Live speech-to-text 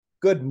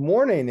Good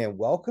morning and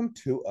welcome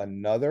to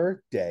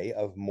another day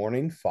of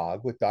Morning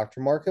Fog with Dr.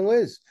 Mark and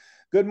Liz.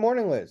 Good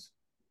morning, Liz.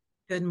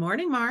 Good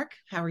morning, Mark.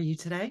 How are you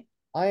today?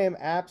 I am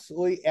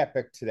absolutely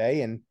epic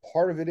today, and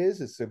part of it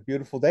is it's a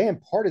beautiful day, and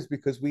part is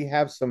because we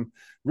have some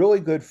really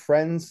good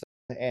friends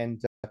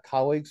and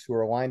colleagues who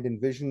are aligned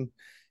in vision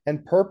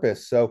and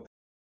purpose. So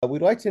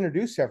we'd like to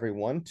introduce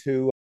everyone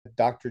to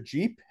Dr.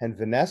 Jeep and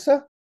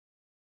Vanessa,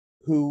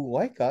 who,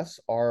 like us,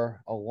 are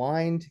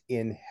aligned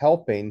in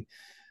helping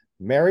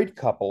married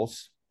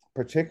couples,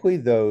 particularly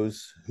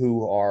those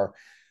who are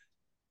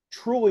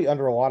truly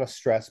under a lot of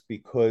stress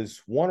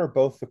because one or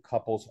both the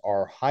couples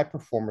are high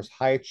performers,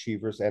 high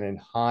achievers, and in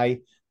high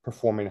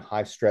performing,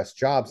 high stress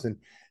jobs. And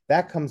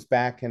that comes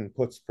back and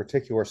puts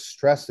particular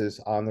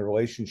stresses on the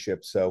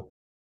relationship. So,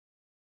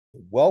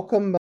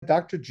 welcome,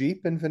 Dr.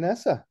 Jeep and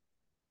Vanessa.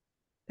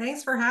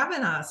 Thanks for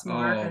having us,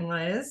 Mark Oh, and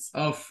Liz.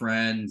 oh,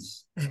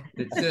 friends.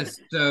 It's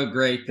just so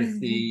great to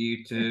see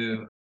you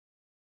two.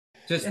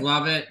 Just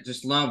love it.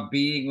 Just love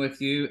being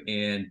with you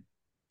and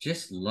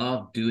just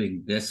love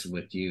doing this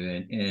with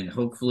you. And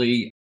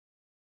hopefully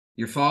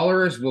your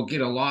followers will get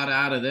a lot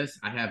out of this.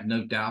 I have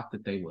no doubt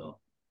that they will.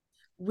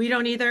 We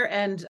don't either.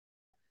 And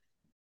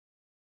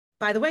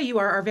by the way, you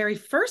are our very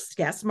first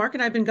guest. Mark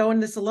and I have been going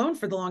this alone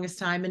for the longest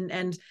time.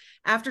 And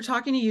after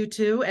talking to you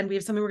two, and we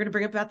have something we're going to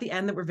bring up about the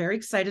end that we're very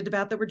excited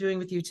about that we're doing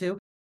with you two,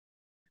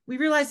 we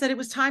realized that it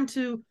was time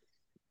to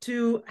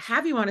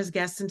have you on as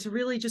guests and to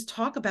really just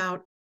talk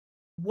about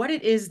what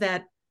it is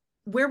that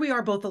where we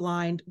are both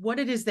aligned, what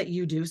it is that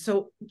you do.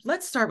 So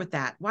let's start with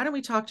that. Why don't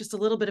we talk just a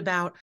little bit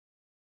about,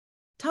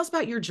 tell us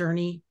about your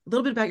journey, a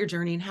little bit about your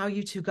journey and how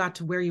you two got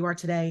to where you are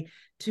today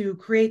to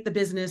create the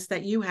business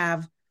that you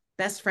have,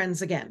 Best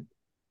Friends Again.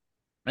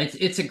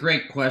 It's a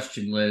great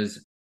question,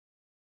 Liz.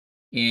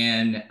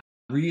 And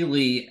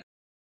really,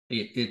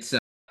 it's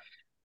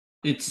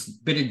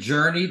been a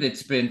journey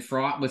that's been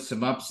fraught with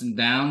some ups and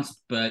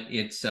downs, but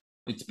it's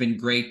been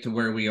great to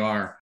where we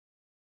are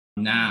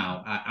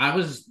now.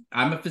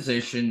 I'm a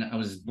physician. I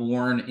was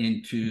born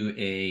into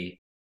a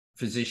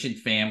physician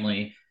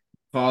family.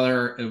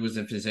 Father was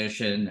a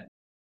physician.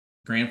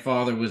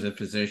 Grandfather was a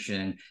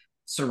physician.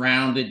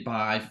 Surrounded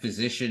by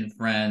physician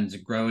friends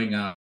growing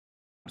up.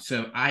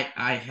 So I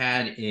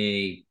had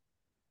a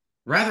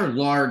rather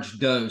large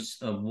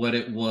dose of what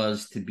it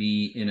was to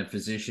be in a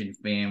physician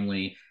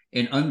family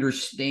and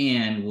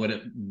understand what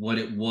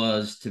it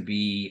was to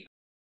be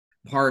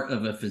part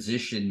of a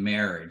physician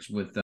marriage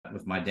with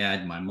my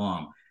dad and my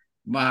mom.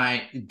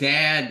 My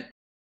dad,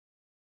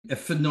 a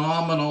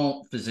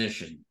phenomenal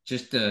physician,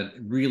 just a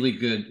really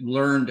good,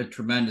 learned a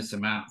tremendous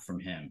amount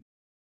from him.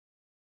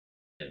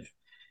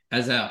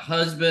 As a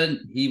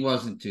husband, he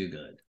wasn't too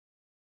good.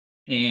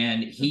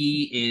 And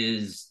he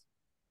is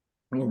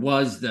or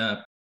was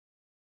a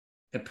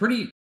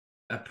pretty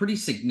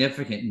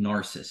significant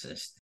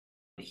narcissist.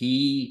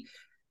 He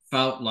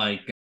felt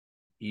like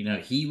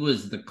he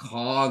was the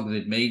cog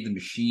that made the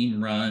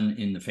machine run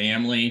in the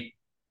family.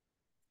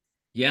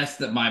 Yes,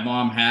 that my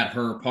mom had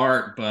her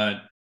part, but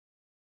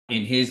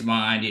in his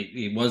mind,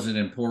 it wasn't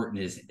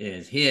important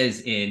as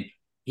his, and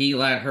he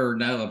let her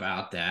know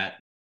about that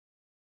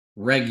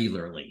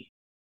regularly.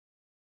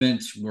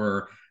 Events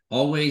were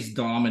always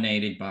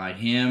dominated by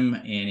him,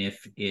 and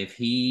if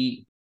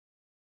he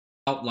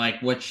felt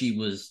like what she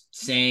was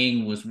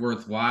saying was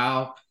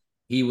worthwhile,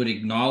 he would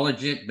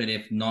acknowledge it. But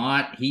if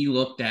not, he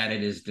looked at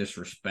it as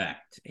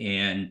disrespect.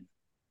 And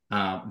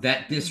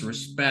that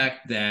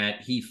disrespect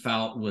that he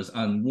felt was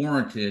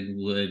unwarranted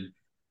would,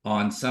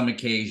 on some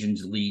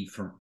occasions, lead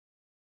for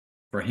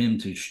him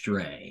to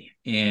stray.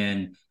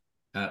 And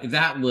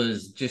that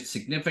was just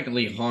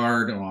significantly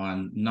hard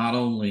on not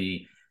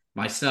only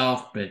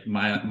myself, but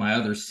my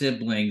other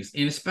siblings,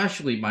 and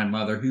especially my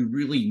mother, who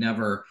really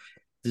never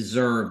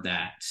deserved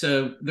that.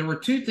 So there were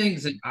two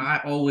things that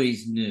I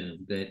always knew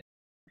that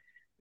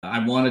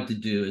I wanted to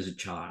do as a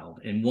child.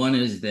 And one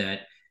is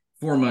that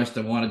foremost,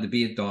 I wanted to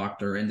be a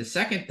doctor. And the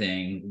second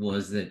thing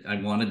was that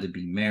I wanted to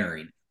be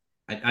married.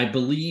 I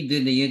believed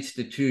in the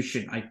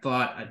institution. I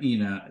thought,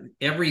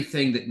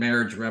 everything that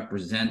marriage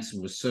represents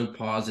was so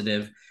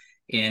positive.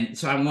 And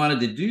so I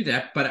wanted to do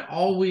that, but I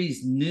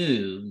always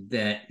knew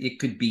that it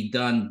could be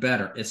done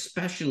better,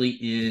 especially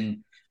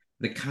in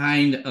the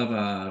kind of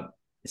a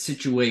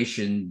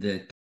situation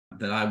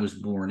that I was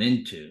born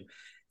into.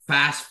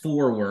 Fast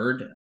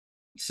forward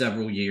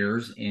several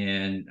years,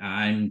 and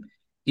I'm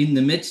in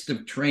the midst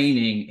of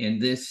training in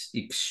this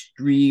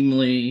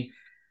extremely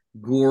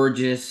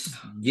gorgeous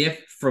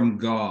gift from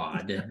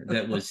God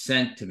that was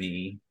sent to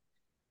me,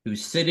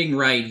 who's sitting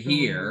right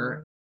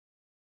here,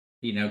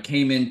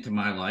 came into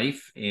my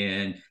life,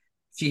 and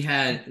she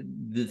had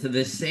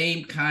the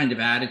same kind of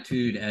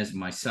attitude as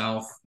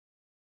myself.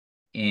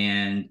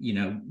 And,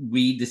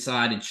 we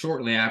decided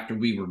shortly after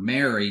we were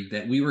married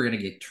that we were going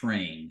to get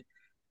trained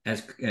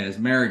as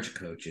marriage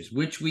coaches,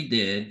 which we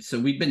did. So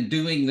we've been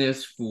doing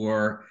this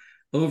for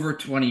over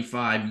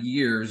 25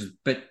 years,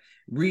 but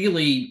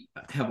really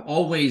have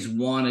always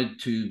wanted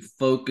to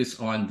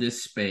focus on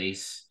this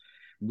space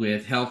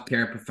with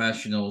healthcare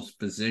professionals,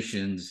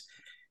 physicians,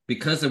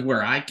 because of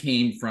where I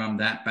came from,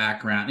 that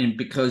background, and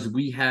because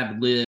we have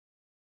lived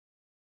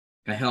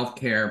a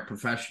healthcare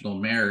professional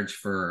marriage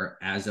for,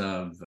 as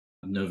of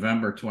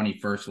November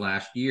 21st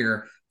last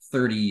year,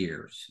 30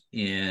 years.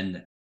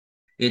 And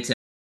it's,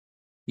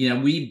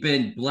 we've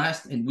been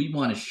blessed, and we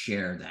want to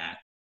share that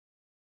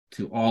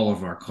to all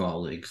of our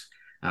colleagues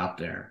out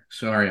there.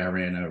 Sorry, I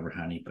ran over,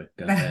 honey, but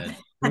go ahead.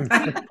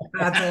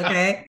 That's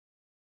okay.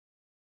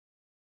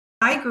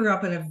 I grew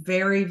up in a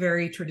very,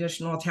 very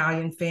traditional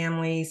Italian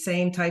family,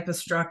 same type of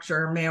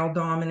structure, male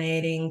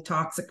dominating,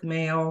 toxic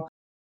male.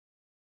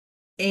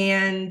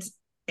 And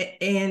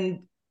I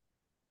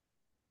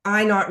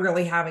not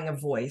really having a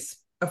voice,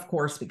 of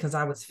course, because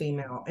I was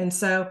female. And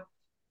so,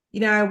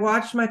 I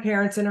watched my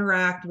parents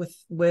interact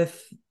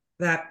with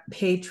that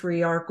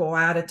patriarchal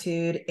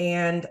attitude,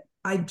 and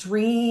I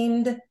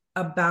dreamed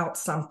about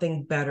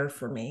something better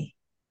for me.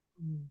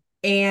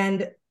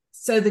 And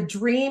so the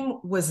dream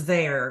was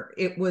there.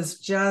 It was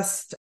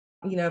just,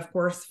 of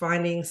course,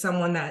 finding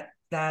someone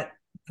that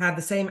had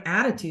the same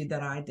attitude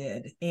that I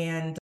did.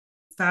 And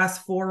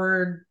fast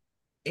forward,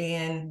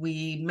 and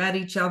we met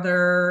each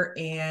other,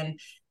 and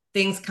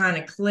things kind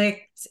of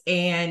clicked.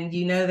 And,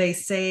 they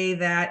say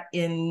that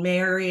in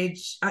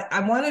marriage,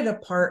 I wanted a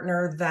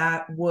partner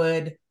that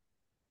would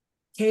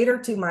cater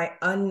to my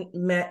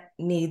unmet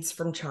needs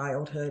from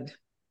childhood.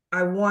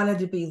 I wanted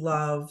to be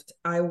loved.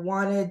 I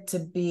wanted to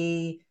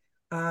be,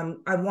 I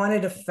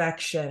wanted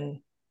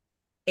affection.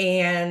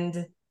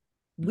 And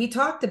we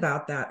talked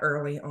about that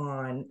early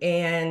on.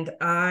 And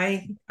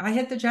I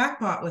hit the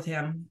jackpot with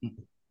him.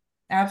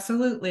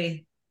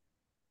 Absolutely.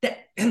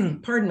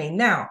 Pardon me.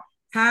 Now,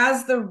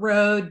 has the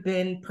road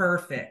been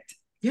perfect?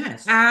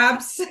 Yes.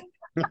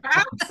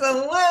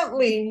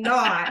 Absolutely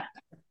not.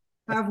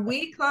 Have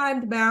we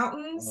climbed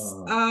mountains?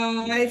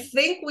 I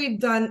think we've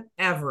done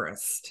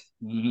Everest.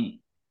 Mm-hmm.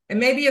 And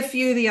maybe a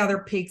few of the other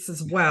peaks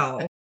as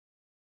well.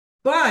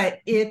 But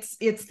it's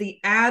the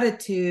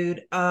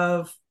attitude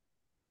of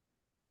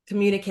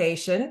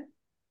communication.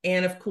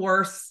 And of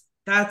course,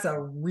 that's a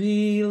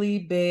really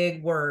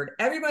big word.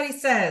 Everybody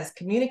says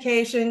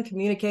communication,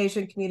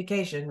 communication,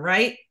 communication,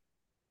 right?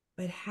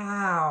 But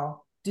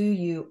how do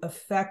you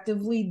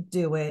effectively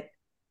do it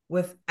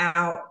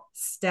without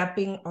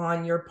stepping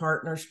on your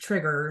partner's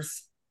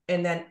triggers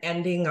and then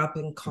ending up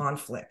in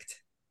conflict?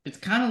 It's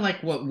kind of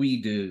like what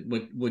we do,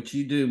 what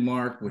you do,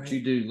 Mark, what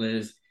you do,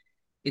 Liz.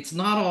 It's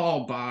not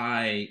all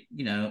by,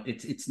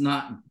 it's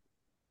not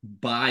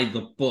by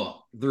the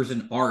book. There's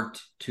an art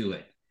to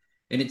it.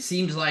 And it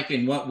seems like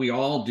in what we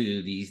all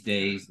do these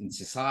days in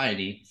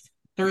society,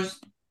 there's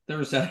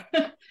a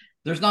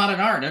there's not an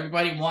art.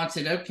 Everybody wants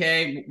it.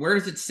 Okay, where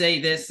does it say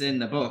this in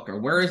the book? Or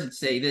where does it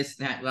say this,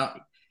 that? Well,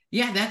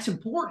 yeah, that's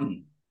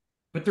important.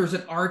 But there's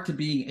an art to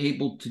being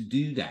able to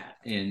do that.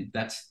 And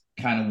that's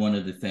kind of one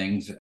of the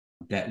things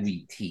that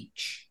we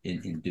teach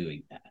in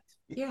doing that.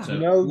 Yeah.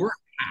 So we're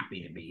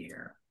happy to be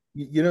here.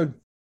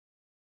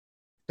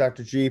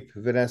 Dr. Jeep,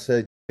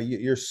 Vanessa,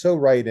 you're so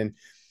right. And,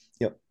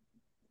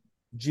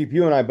 Jeep,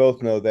 you and I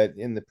both know that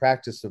in the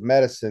practice of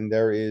medicine,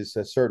 there is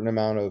a certain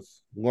amount of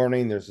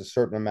learning. There's a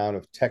certain amount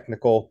of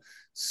technical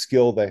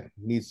skill that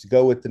needs to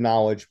go with the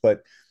knowledge,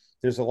 but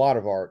there's a lot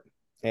of art.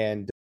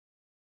 And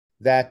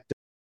that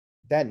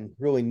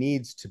really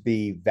needs to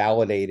be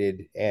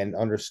validated and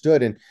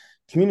understood. And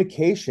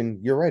communication,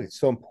 you're right, it's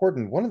so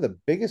important. One of the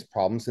biggest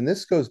problems, and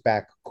this goes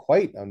back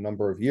quite a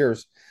number of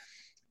years,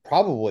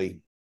 probably,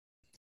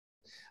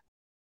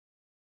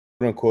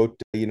 quote unquote,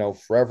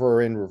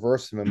 forever in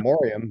reverse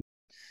memoriam,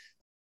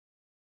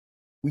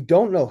 we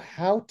don't know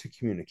how to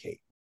communicate.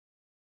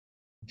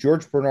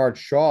 George Bernard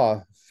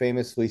Shaw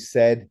famously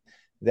said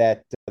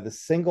that the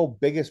single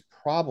biggest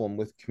problem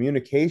with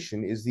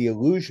communication is the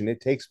illusion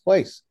it takes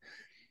place.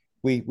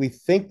 We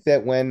think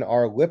that when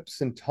our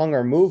lips and tongue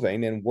are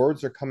moving and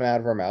words are coming out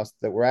of our mouths,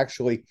 that we're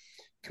actually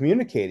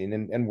communicating,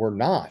 and we're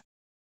not.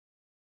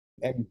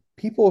 And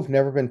people have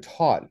never been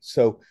taught.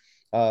 So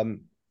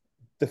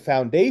the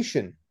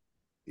foundation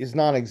is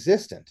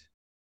non-existent.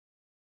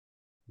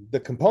 The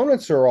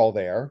components are all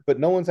there, but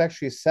no one's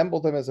actually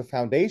assembled them as a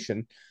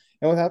foundation.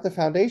 And without the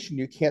foundation,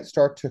 you can't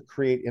start to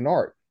create an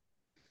art.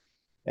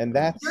 And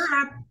that's...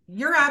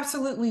 You're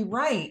absolutely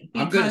right.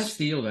 I'm going to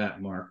steal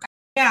that, Mark.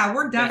 Yeah,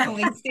 we're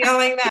definitely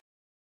stealing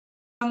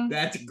that.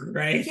 That's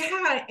great.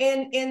 Yeah,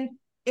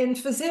 and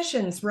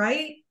physicians,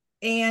 right?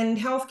 And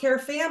healthcare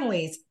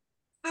families,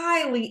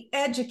 highly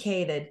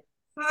educated,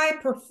 high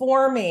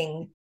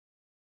performing.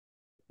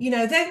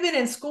 They've been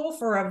in school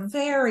for a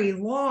very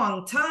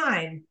long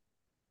time.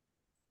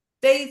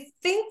 They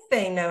think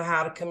they know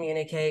how to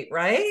communicate,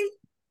 right?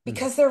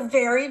 Because they're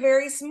very,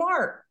 very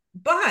smart.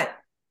 But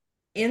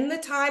in the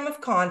time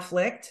of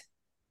conflict,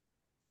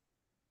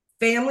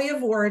 family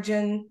of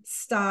origin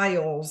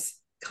styles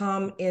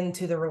come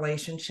into the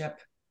relationship.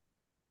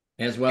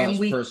 As well as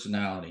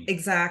personality.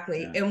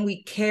 Exactly. Yeah. And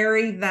we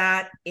carry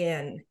that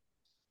in.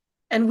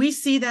 And we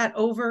see that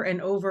over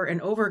and over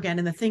and over again.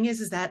 And the thing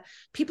is that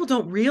people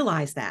don't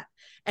realize that.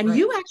 And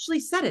you actually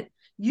said it.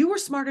 You were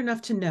smart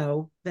enough to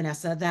know,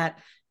 Vanessa, that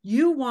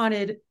you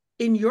wanted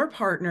in your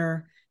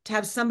partner to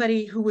have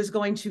somebody who was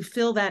going to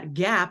fill that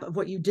gap of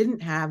what you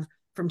didn't have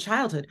from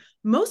childhood.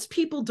 Most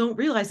people don't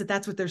realize that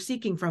that's what they're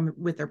seeking from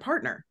with their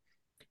partner.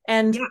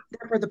 And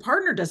therefore the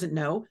partner doesn't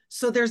know.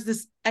 So there's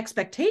this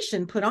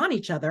expectation put on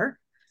each other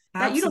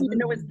that you don't even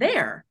know is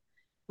there.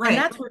 Right. And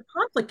that's where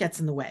conflict gets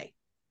in the way.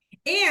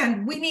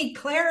 And we need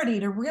clarity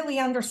to really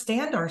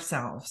understand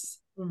ourselves.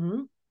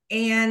 Mm-hmm.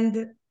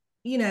 And,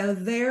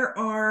 there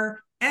are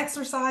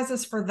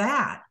exercises for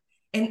that.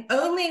 And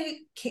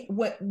only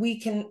what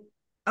we can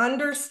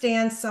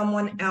understand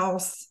someone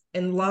else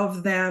and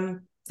love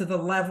them to the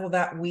level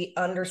that we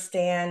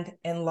understand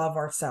and love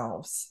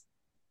ourselves.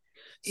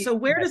 So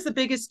where does the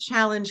biggest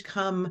challenge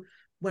come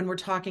when we're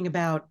talking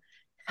about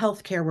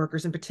healthcare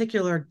workers, in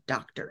particular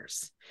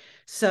doctors?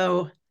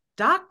 So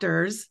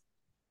doctors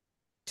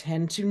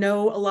tend to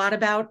know a lot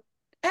about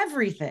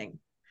everything.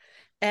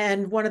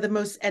 And one of the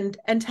most, and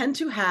tend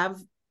to have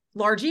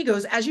large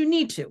egos as you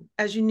need to.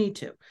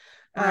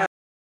 Right.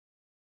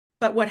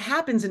 But what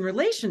happens in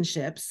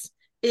relationships,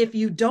 if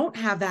you don't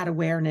have that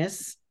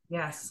awareness,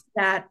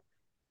 that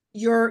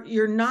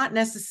you're not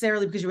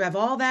necessarily, because you have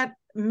all that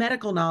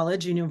medical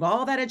knowledge, you have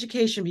all that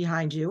education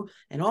behind you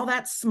and all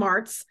that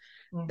smarts,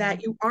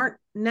 that you aren't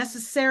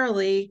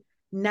necessarily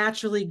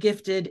naturally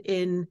gifted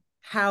in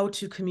how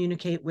to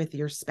communicate with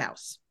your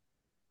spouse.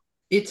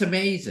 It's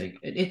amazing.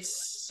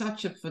 It's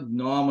such a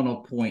phenomenal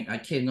point. I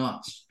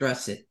cannot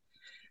stress it.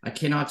 I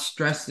cannot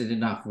stress it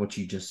enough, what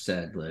you just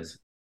said, Liz.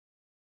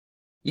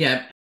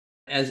 Yeah,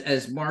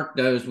 as Mark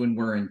knows, when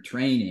we're in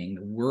training,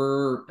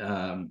 we're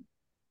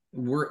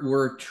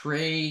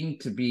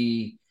trained to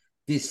be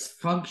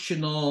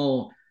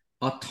dysfunctional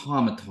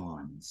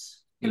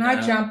automatons. Can I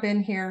jump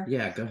in here?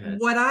 Yeah, go ahead.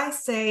 What I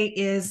say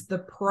is the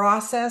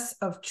process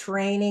of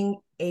training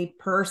a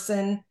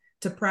person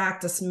to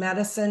practice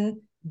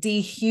medicine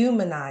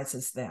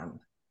dehumanizes them.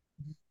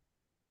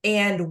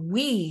 And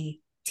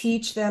we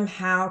teach them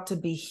how to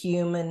be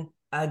human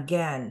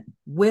again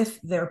with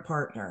their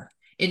partner.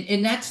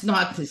 And that's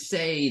not to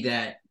say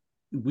that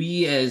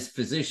we as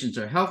physicians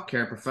or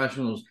healthcare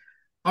professionals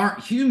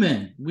aren't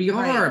human. We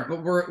are,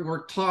 but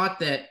we're taught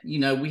that,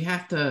 we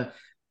have to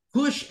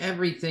push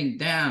everything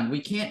down.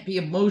 We can't be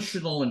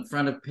emotional in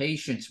front of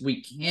patients.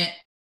 We can't,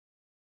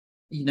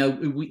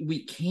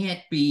 we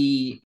can't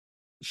be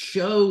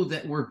show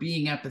that we're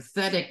being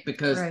empathetic,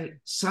 because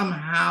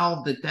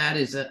somehow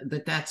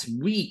that's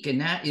weak.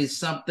 And that is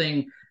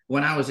something,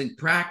 when I was in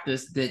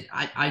practice, that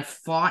I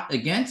fought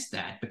against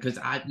that, because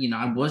I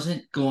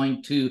wasn't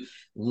going to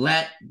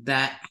let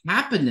that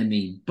happen to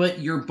me. But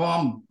you're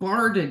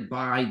bombarded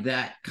by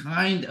that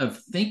kind of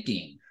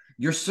thinking.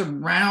 You're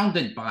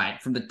surrounded by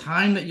it from the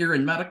time that you're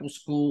in medical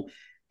school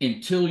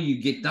until you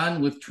get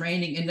done with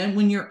training. And then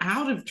when you're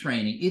out of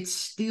training, it's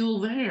still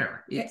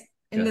there.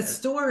 And the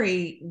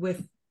story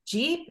with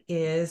Jeep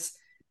is,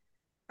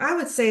 I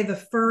would say the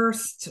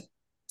first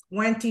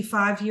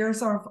 25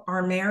 years of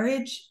our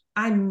marriage,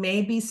 I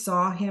maybe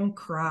saw him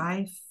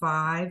cry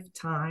 5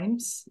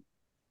 times.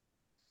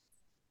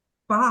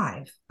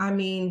 5. I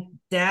mean,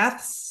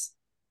 deaths,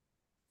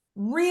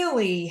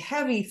 really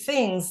heavy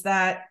things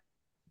that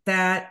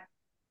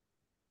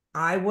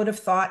I would have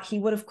thought he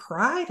would have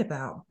cried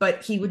about,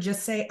 but he would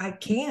just say, I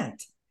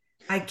can't.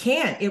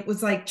 It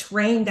was like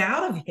trained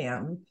out of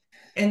him.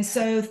 And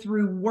so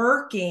through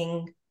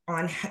working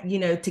on,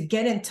 to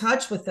get in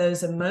touch with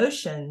those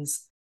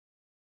emotions,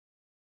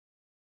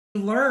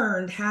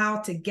 learned how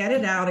to get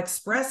it out,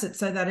 express it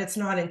so that it's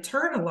not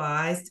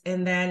internalized.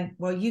 And then,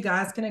 well, you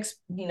guys can,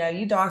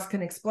 you docs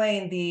can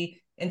explain the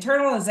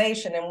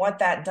internalization and what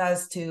that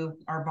does to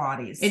our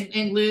bodies.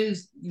 And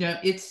Liz,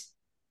 it's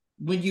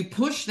when you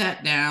push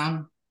that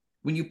down,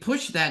 you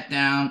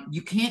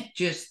can't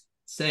just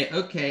say,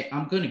 okay,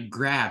 I'm going to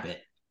grab it.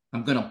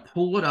 I'm going to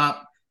pull it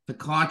up to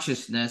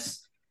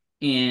consciousness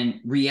and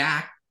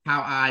react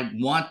how I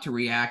want to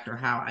react or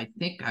how I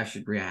think I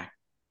should react.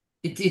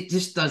 It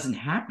just doesn't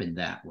happen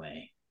that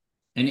way.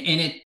 And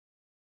it,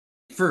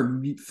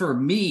 for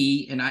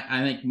me, and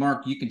I think,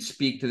 Mark, you can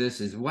speak to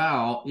this as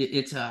well.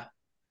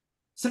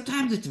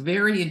 Sometimes it's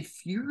very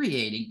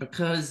infuriating,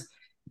 because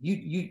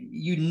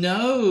you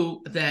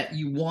know that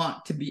you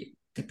want to be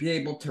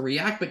able to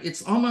react, but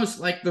it's almost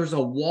like there's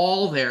a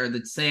wall there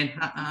that's saying,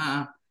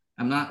 I'm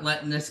not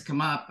letting this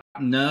come up.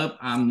 Nope,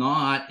 I'm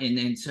not.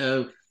 And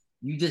so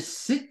you just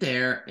sit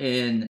there,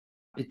 and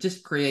it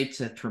just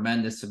creates a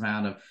tremendous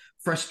amount of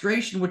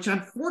frustration, which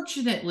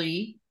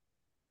unfortunately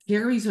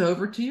carries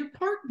over to your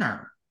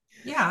partner.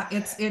 Yeah,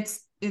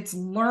 it's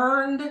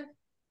learned.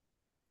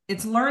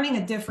 It's learning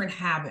a different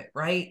habit,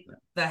 right?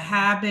 The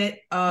habit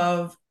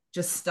of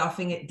just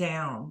stuffing it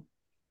down.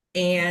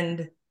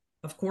 And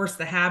of course,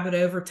 the habit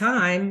over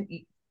time,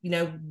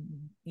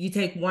 you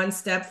take one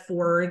step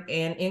forward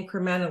and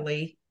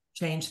incrementally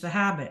change the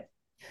habit.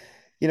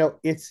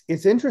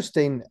 It's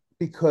interesting,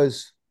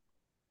 because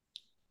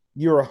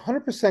you're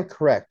 100%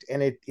 correct.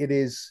 And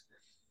it's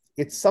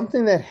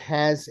something that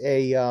has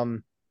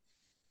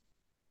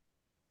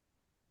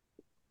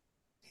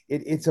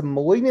it's a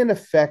malignant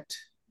effect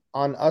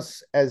on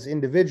us as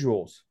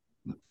individuals.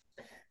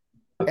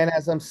 And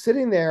as I'm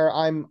sitting there,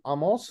 I'm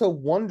also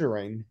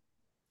wondering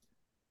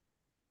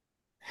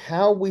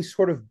how we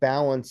sort of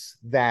balance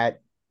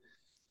that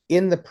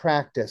in the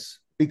practice,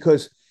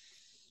 because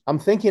I'm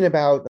thinking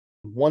about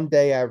one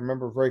day I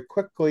remember very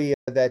quickly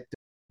that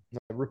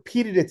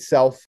repeated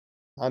itself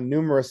on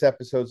numerous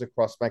episodes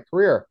across my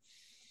career,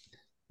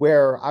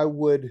 where I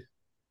would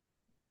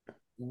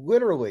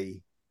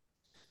literally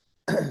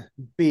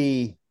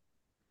be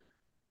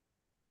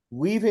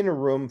leaving a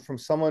room from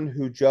someone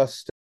who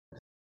just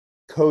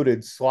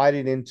coded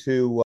sliding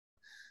into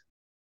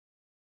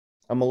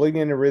a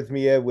malignant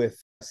arrhythmia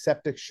with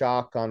septic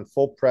shock on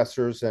full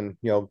pressors and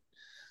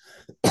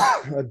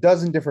a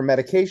dozen different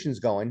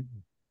medications going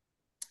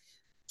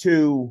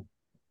to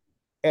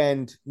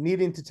and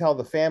needing to tell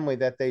the family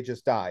that they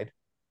just died,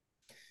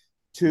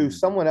 to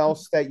someone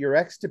else that you're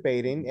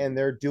extubating and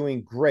they're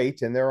doing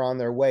great and they're on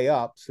their way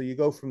up. So you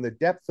go from the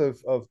depth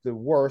of the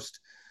worst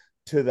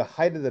to the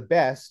height of the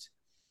best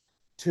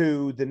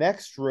to the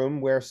next room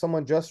where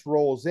someone just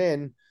rolls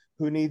in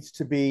who needs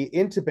to be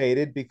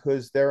intubated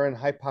because they're in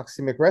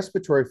hypoxemic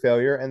respiratory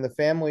failure, and the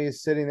family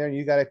is sitting there and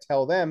you got to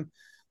tell them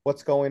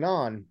what's going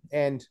on.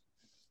 And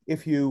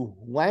if you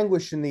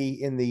languish in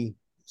the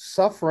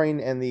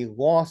suffering and the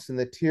loss and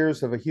the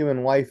tears of a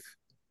human life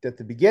at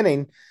the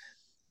beginning,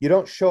 you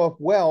don't show up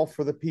well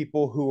for the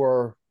people who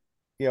are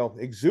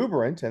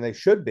exuberant, and they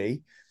should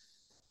be.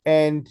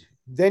 And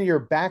then you're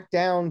back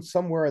down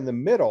somewhere in the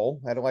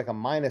middle at like a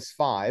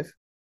 -5,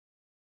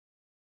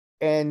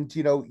 and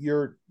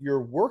you're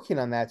working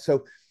on that.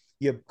 So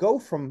you go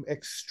from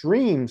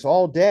extremes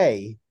all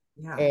day.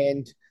 Yeah.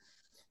 And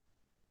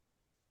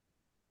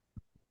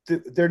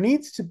there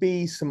needs to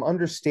be some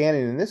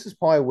understanding, and this is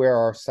probably where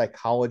our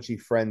psychology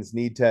friends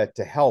need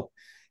to help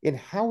in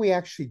how we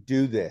actually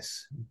do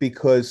this,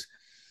 because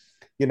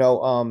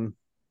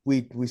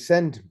we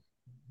send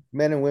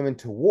men and women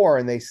to war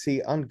and they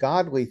see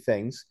ungodly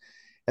things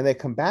and they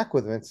come back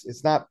with them.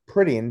 It's not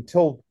pretty.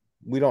 Until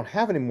we don't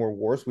have any more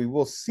wars, we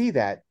will see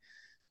that.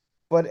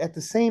 But at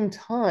the same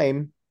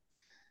time,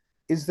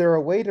 is there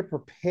a way to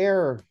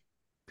prepare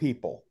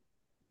people,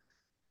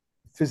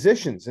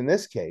 physicians in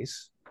this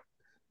case,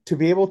 to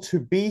be able to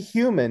be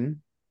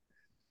human,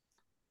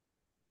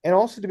 and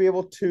also to be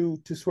able to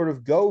sort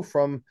of go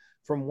from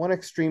one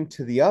extreme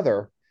to the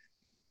other?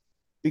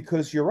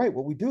 Because you're right,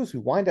 what we do is we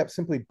wind up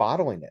simply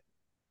bottling it.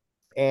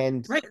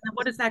 And Right. And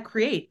what does that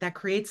create? That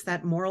creates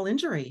that moral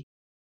injury.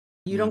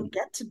 You don't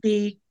get to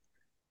be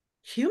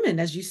human,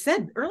 as you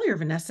said earlier,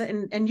 Vanessa,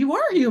 and you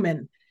are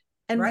human.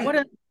 And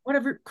Right.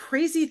 whatever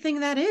crazy thing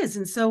that is.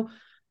 And so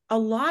a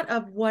lot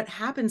of what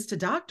happens to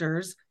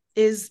doctors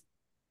is,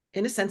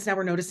 in a sense, now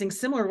we're noticing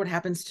similar to what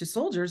happens to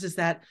soldiers, is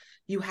that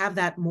you have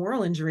that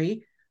moral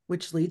injury,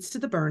 which leads to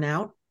the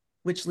burnout,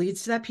 which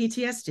leads to that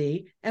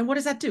PTSD. And what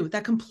does that do?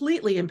 That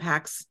completely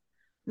impacts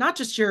not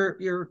just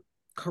your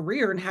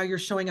career and how you're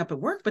showing up at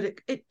work, but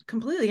it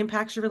completely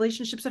impacts your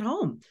relationships at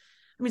home.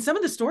 I mean, some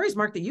of the stories,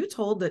 Mark, that you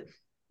told, that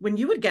when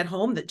you would get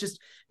home, that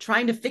just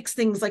trying to fix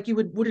things like you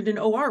would in an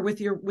OR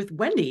with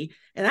Wendy,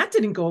 and that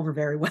didn't go over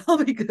very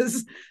well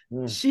because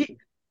she,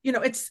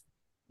 it's,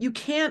 you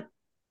can't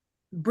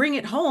bring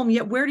it home,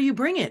 yet where do you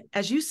bring it?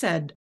 As you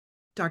said,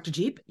 Dr.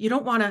 Jeep, you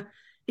don't want to,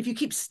 if you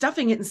keep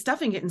stuffing it and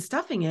stuffing it and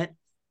stuffing it,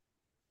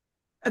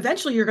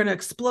 eventually you're going to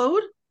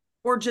explode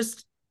or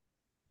just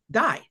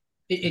die.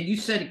 And you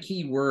said a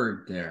key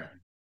word there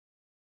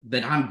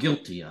that I'm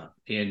guilty of,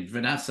 and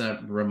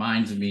Vanessa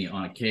reminds me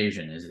on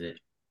occasion, is that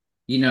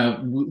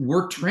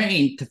we're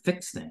trained to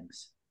fix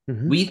things.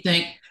 mm-hmm. We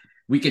think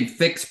we can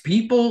fix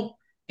people,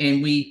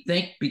 and we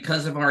think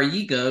because of our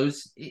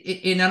egos,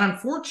 and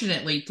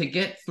unfortunately, to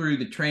get through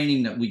the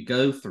training that we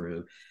go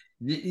through,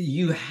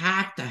 you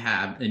have to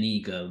have an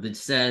ego that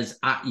says,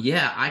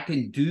 yeah, I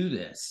can do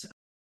this.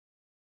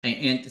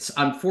 And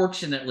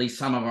unfortunately,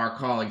 some of our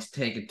colleagues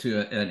take it to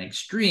an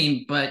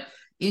extreme, but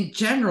in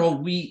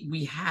general,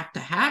 we have to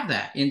have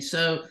that. And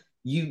so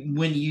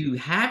when you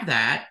have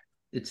that,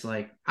 it's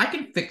like, I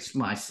can fix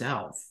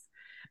myself.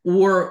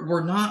 Or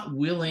we're not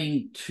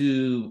willing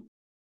to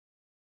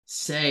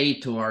say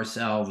to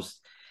ourselves,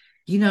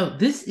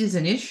 this is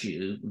an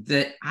issue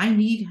that I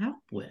need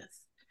help with.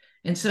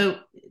 And so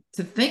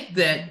to think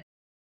that,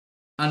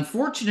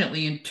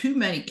 unfortunately, in too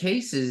many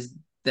cases,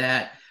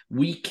 that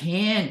we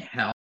can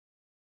help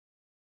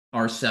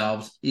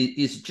ourselves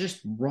is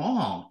just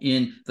wrong,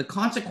 and the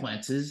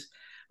consequences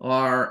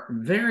are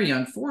very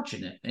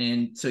unfortunate.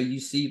 And so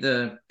you see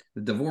the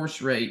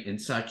divorce rate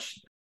and such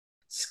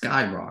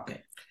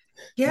skyrocket.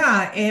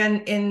 Yeah,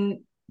 and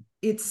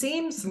it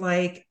seems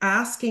like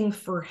asking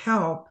for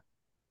help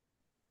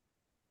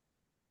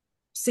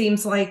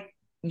seems like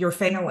you're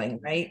failing,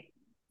 right?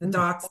 The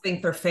docs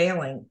think they're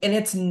failing, and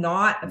it's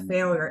not a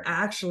failure.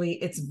 Actually,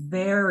 it's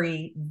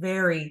very,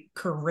 very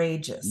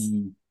courageous.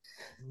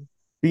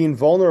 Being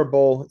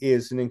vulnerable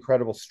is an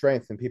incredible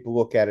strength, and people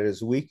look at it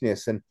as a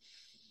weakness. And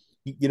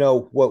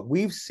what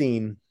we've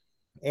seen,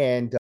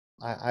 and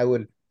I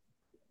would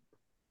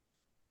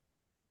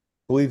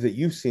believe that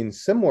you've seen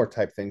similar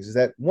type things, is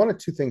that one of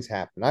two things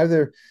happen.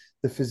 Either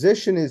the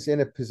physician is in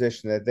a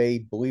position that they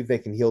believe they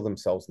can heal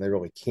themselves and they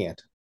really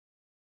can't.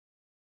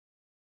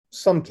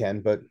 Some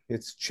can, but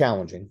it's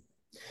challenging.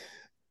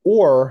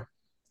 Or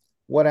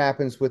what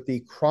happens with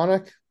the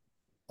chronic,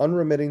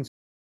 unremitting,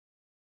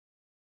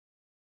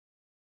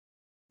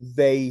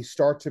 they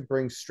start to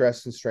bring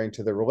stress and strain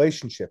to the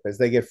relationship as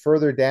they get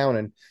further down.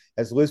 And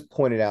as Liz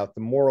pointed out,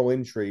 the moral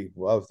injury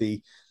of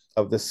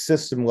the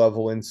system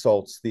level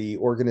insults, the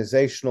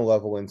organizational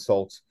level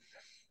insults,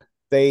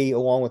 they,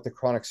 along with the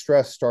chronic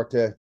stress, start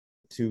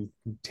to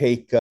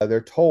take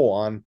their toll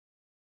on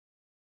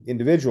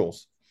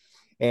individuals,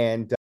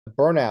 and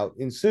burnout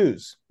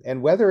ensues.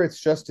 And whether it's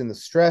just in the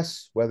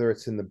stress, whether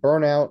it's in the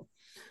burnout,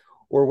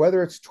 or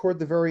whether it's toward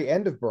the very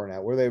end of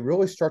burnout, where they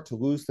really start to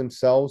lose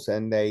themselves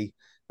and they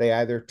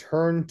either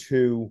turn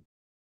to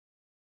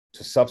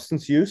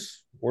substance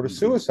use or to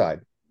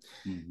suicide.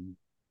 Mm-hmm.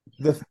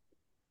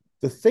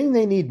 The thing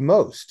they need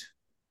most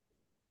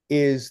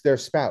is their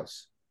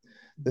spouse.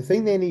 The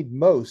thing they need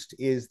most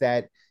is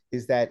that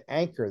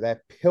anchor,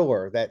 that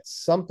pillar, that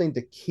something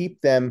to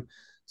keep them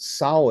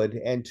solid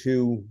and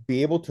to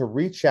be able to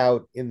reach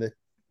out in the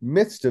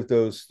midst of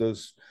those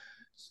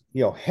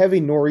heavy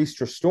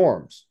nor'easter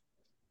storms,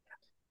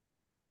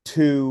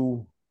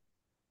 to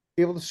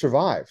be able to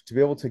survive, to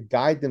be able to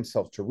guide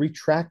themselves, to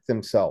retract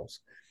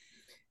themselves.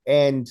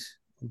 And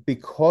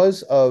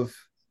because of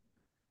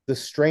the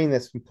strain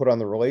that's been put on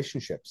the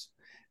relationships,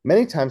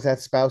 many times that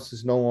spouse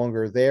is no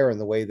longer there in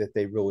the way that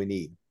they really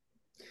need.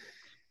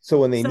 So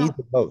when they need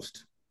the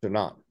most, they're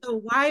not.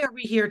 So why are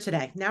we here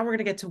today? Now we're going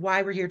to get to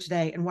why we're here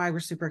today and why we're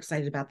super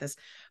excited about this.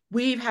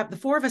 The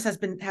four of us have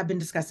been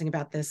discussing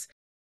about this.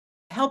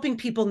 Helping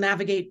people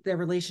navigate their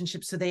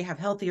relationships so they have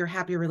healthier,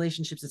 happier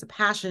relationships is a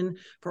passion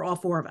for all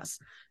four of us.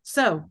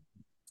 So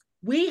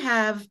we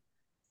have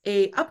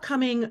a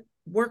upcoming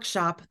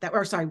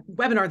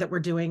webinar that we're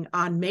doing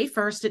on May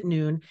 1st at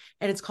noon,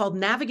 and it's called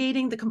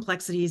Navigating the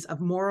Complexities of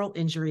Moral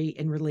Injury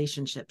in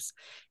Relationships.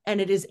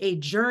 And it is a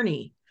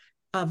journey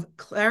of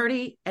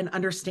clarity and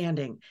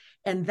understanding.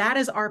 And that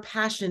is our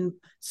passion.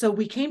 So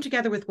we came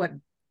together with what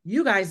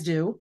you guys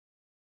do,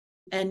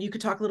 and you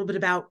could talk a little bit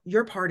about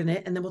your part in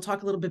it, and then we'll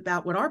talk a little bit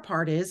about what our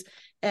part is,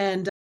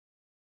 and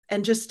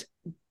just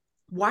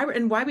why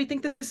we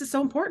think that this is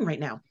so important right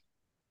now.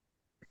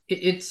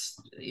 It's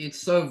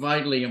so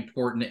vitally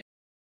important.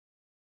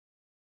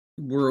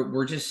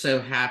 We're just so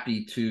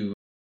happy to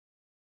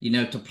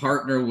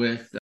partner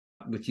with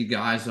you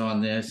guys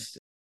on this.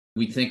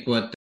 We think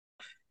what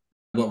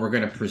we're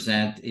going to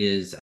present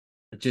is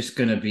just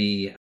going to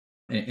be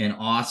an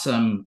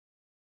awesome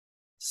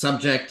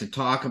subject to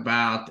talk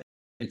about.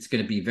 It's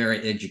going to be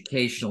very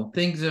educational,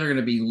 things that are going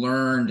to be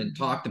learned and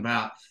talked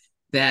about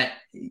that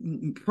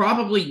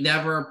probably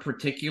never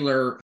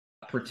particularly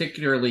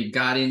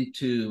got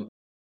into,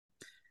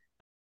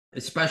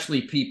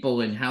 especially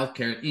people in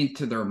healthcare,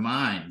 into their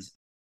minds.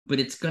 But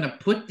it's going to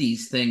put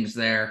these things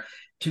there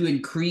to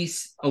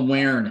increase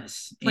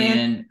awareness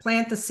and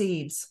plant the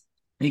seeds.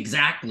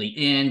 Exactly.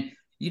 And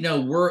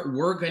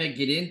we're going to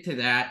get into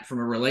that from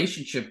a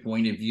relationship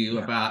point of view,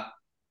 about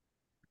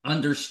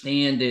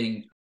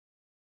understanding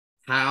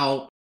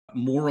how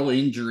moral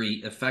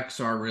injury affects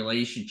our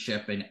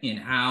relationship, and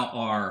how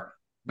our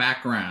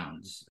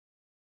backgrounds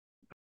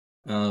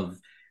of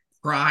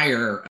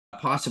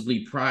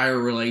possibly prior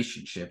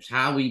relationships,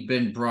 how we've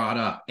been brought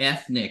up,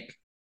 ethnic,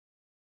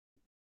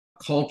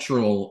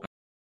 cultural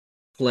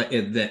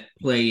that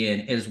play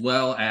in, as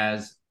well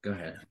as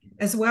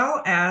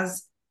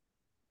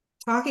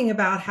talking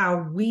about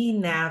how we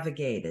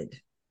navigated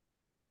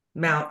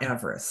Mount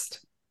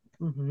Everest.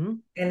 Mm-hmm.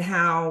 And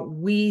how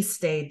we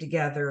stayed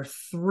together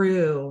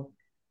through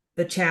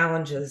the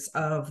challenges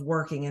of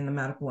working in the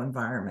medical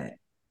environment.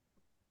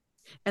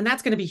 And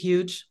that's going to be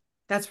huge.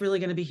 That's really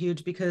going to be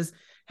huge, because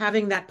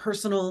having that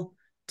personal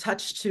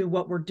touch to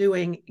what we're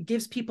doing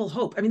gives people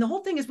hope. I mean, the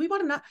whole thing is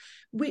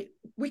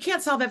we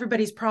can't solve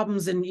everybody's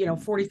problems in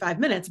 45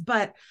 minutes,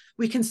 but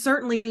we can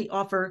certainly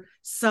offer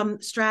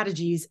some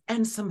strategies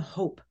and some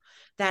hope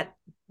that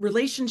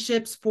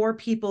relationships for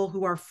people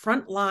who are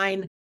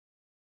frontline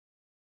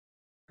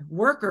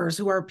workers,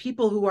 who are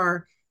people who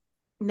are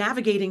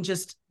navigating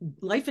just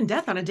life and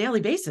death on a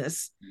daily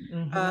basis,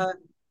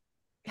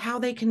 how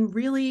they can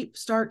really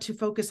start to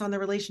focus on their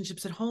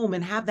relationships at home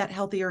and have that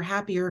healthier,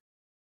 happier,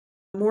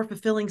 more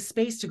fulfilling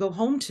space to go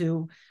home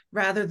to,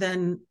 rather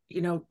than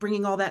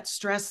bringing all that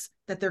stress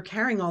that they're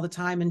carrying all the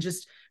time and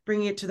just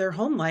bringing it to their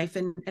home life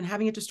and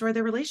having it destroy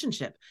their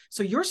relationship.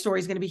 So your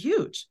story is going to be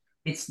huge.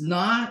 It's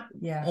not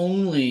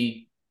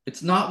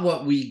it's not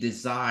what we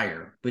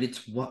desire, but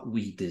it's what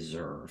we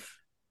deserve.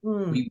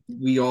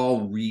 We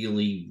all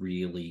really,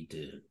 really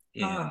do.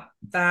 Yeah.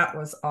 That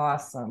was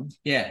awesome.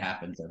 Yeah, it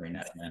happens every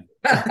now and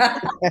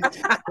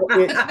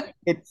then.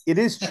 It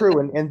is true.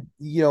 And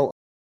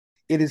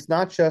it is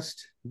not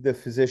just the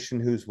physician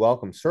who's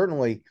welcome.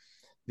 Certainly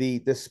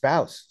the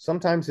spouse.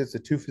 Sometimes it's a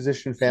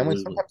 2-physician family.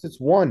 Absolutely. Sometimes it's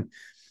one.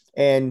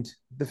 And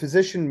the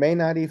physician may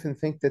not even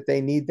think that they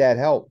need that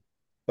help,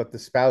 but the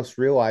spouse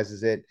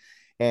realizes it.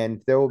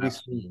 And there will be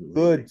some Absolutely.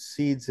 good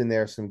seeds in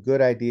there, some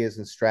good ideas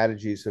and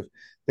strategies of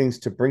things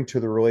to bring to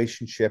the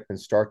relationship and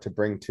start to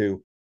bring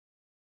to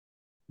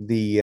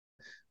the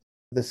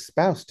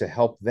spouse to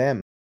help them.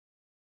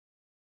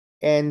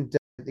 And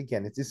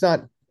again, it's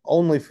not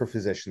only for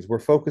physicians. We're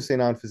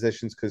focusing on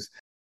physicians because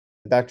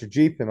Dr.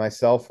 Jeep and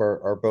myself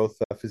are both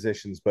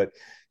physicians, but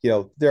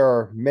there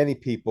are many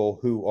people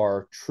who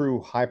are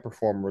true high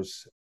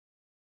performers,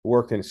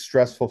 work in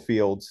stressful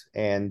fields,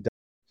 and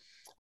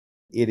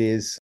it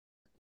is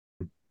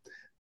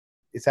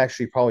it's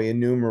actually probably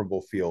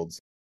innumerable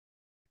fields: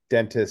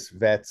 dentists,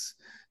 vets,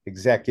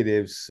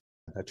 executives,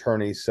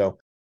 attorneys. So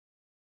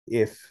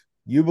if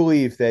you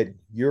believe that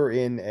you're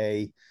in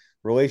a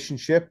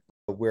relationship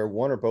where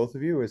one or both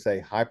of you is a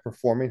high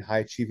performing, high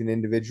achieving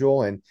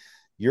individual, and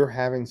you're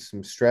having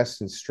some stress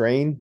and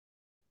strain,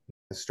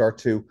 start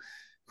to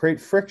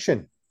create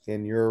friction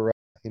in your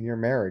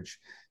marriage,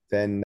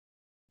 then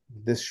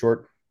this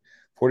short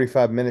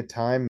 45-minute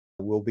time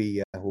will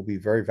be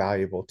very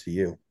valuable to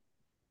you.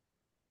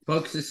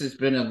 Folks, this has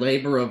been a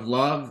labor of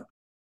love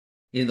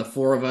in the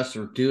four of us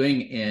are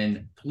doing,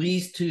 and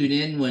please tune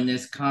in when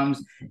this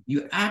comes.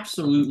 You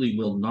absolutely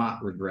will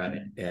not regret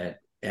it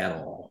at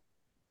all.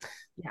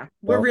 Yeah,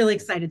 we're really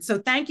excited. So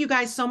thank you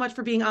guys so much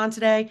for being on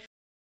today.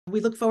 We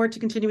look forward to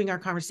continuing our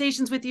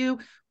conversations with you.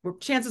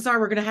 Chances are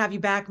we're going to have you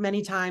back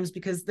many times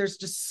because there's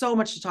just so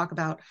much to talk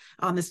about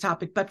on this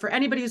topic. But for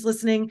anybody who's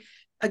listening,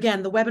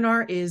 again, the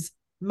webinar is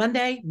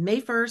Monday,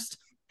 May 1st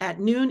at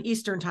noon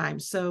Eastern time.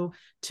 So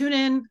tune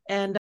in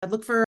and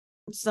look for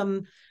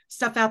some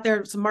stuff out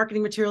there, some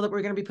marketing material that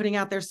we're going to be putting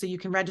out there so you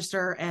can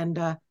register, and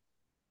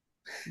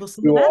we'll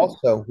see you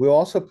then. We'll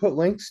also put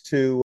links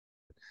to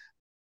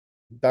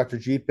Dr.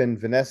 Jeep and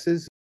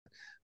Vanessa's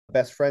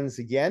best friends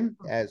again,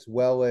 as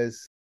well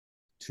as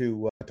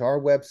to our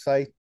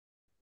website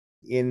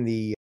in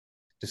the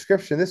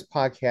description of this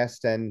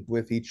podcast and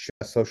with each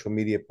social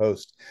media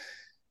post.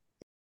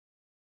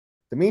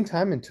 In the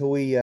meantime, until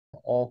we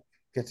all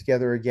get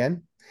together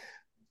again,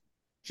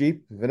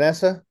 Jeep,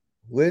 Vanessa,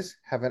 Liz,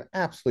 have an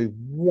absolutely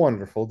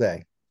wonderful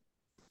day.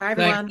 Bye,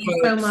 everyone.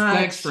 Thanks so much.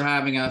 Thanks for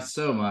having us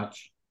so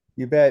much.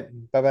 You bet.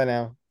 Bye-bye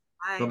now.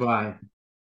 Bye. Bye-bye.